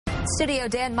Studio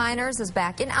Dan Miners is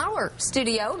back in our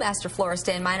studio. Master florist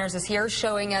Dan Miners is here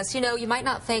showing us, you might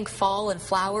not think fall and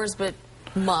flowers, but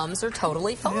mums are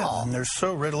totally fall. Yeah, and they're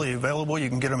so readily available. You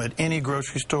can get them at any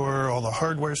grocery store, all the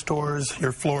hardware stores,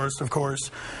 your florist, of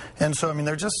course. And so, I mean,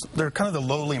 they're kind of the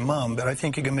lowly mum, but I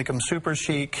think you can make them super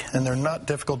chic, and they're not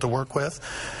difficult to work with.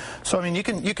 So, I mean,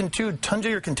 you can do tons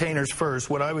of your containers first.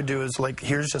 What I would do is, like,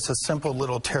 here's just a simple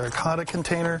little terracotta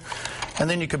container, and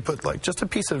then you could put, like, just a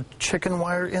piece of chicken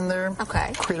wire in there.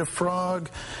 Okay. Create a frog,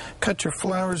 cut your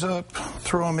flowers up,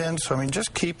 throw them in. So, I mean,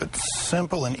 just keep it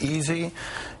simple and easy.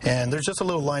 And there's just a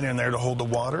little liner in there to hold the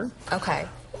water. Okay.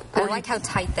 I like how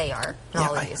tight they are in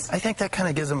all of these. I think that kind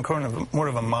of gives them kind of more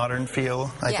of a modern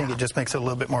feel. I think it just makes it a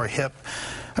little bit more hip.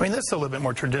 I mean, this is a little bit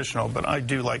more traditional, but I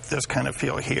do like this kind of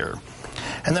feel here.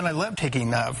 And then I love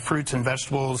taking fruits and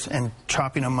vegetables and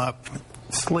chopping them up,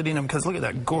 slitting them, because look at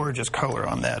that gorgeous color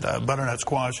on that butternut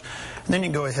squash. And then you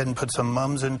can go ahead and put some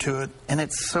mums into it, and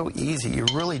it's so easy. You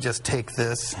really just take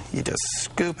this, you just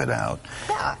scoop it out,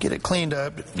 get it cleaned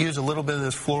up, use a little bit of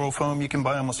this floral foam you can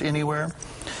buy almost anywhere,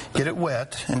 get it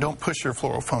wet, and don't push your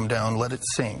floral foam down, let it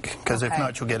sink, because if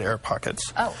not, you'll get air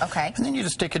pockets. Oh, okay. And then you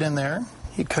just stick it in there.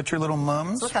 You cut your little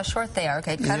mums. Look how short they are.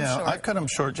 Okay, cut them short. Yeah, I've cut them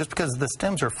short just because the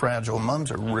stems are fragile. Mums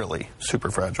are really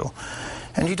super fragile.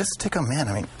 And you just stick them in.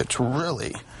 I mean, it's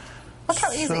really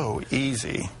so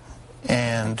easy.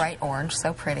 And bright orange,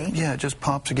 so pretty. Yeah, it just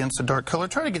pops against the dark color.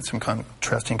 Try to get some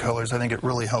contrasting colors. I think it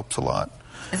really helps a lot.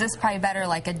 Is this probably better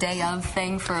like a day of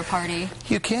thing for a party?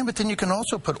 You can, but then you can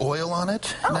also put oil on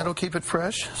it, and that'll keep it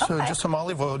fresh. So just some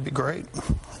olive oil would be great.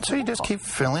 So you just keep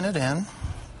filling it in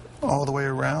all the way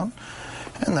around.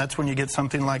 And that's when you get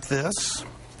something like this.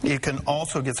 You can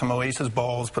also get some Oasis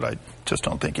balls, but I just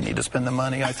don't think you need to spend the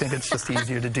money. I think it's just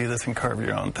easier to do this and carve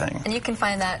your own thing. And you can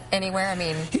find that anywhere, I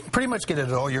mean... You can pretty much get it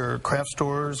at all your craft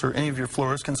stores, or any of your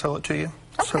florists can sell it to you.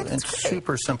 Okay, so it's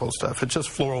super simple stuff. It's just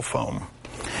floral foam.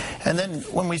 And then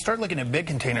when we start looking at big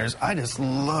containers, I just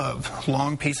love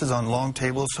long pieces on long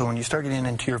tables. So when you start getting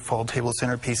into your fall table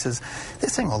centerpieces,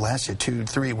 this thing will last you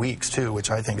 2-3 weeks too,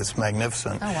 which I think is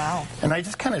magnificent. Oh, wow. And I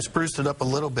just kind of spruced it up a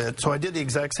little bit. So I did the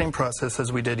exact same process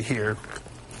as we did here.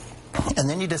 And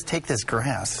then you just take this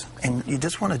grass, and you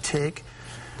just want to take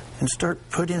and start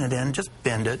putting it in. Just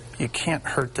bend it. You can't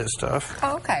hurt this stuff.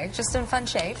 Oh, okay. Just in fun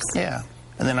shapes. Yeah.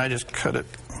 And then I just cut it.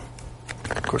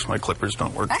 Of course, my clippers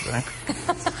don't work today.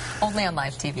 Only on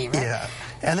live TV, right? Yeah.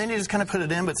 And then you just kind of put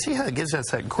it in, but see how it gives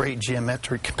us that great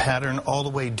geometric pattern all the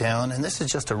way down? And this is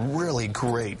just a really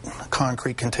great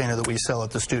concrete container that we sell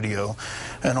at the studio,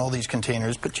 and all these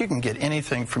containers. But you can get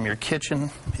anything from your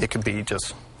kitchen. It could be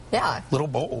just little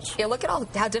bowls. Yeah, look at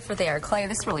how different they are. Clay,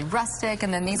 this is really rustic,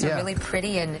 and then these are really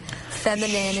pretty and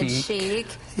feminine and chic.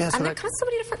 Yeah, so and they're so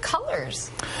many different colors.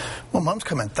 Well, mums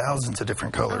come in thousands of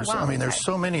different colors. Oh, wow, I mean, there's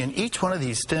so many. And each one of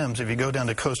these stems, if you go down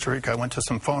to Costa Rica, I went to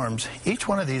some farms, each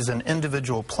one of these is an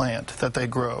individual plant that they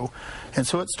grow. And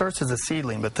so it starts as a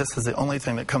seedling, but this is the only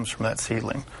thing that comes from that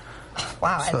seedling.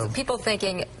 Wow, so, and people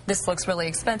thinking this looks really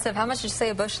expensive. How much did you say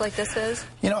a bush like this is?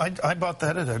 You know, I bought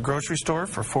that at a grocery store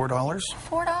for $4.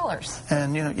 $4.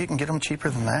 And, you can get them cheaper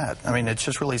than that. I mean, it's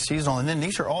just really seasonal. And then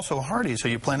these are also hardy, so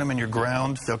you plant them in your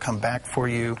ground, they'll come back for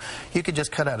you. You could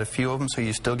just cut out a few of them so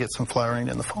you still get some flowering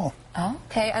in the fall.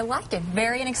 Okay, I like it.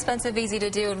 Very inexpensive, easy to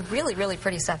do, and really, really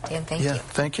pretty stuff, Dan. Thank you. Yeah,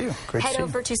 thank you. Great to see you. Head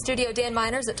over to Studio Dan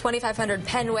Miners at 2500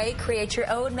 Penn Way. Create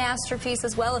your own masterpiece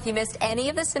as well. If you missed any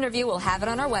of this interview, we'll have it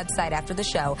on our website after the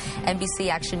show,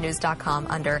 NBCActionNews.com,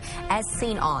 under As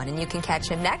Seen On. And you can catch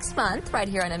him next month right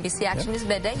here on NBC Action News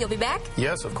Midday. You'll be back?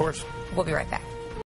 Yes, of course. We'll be right back.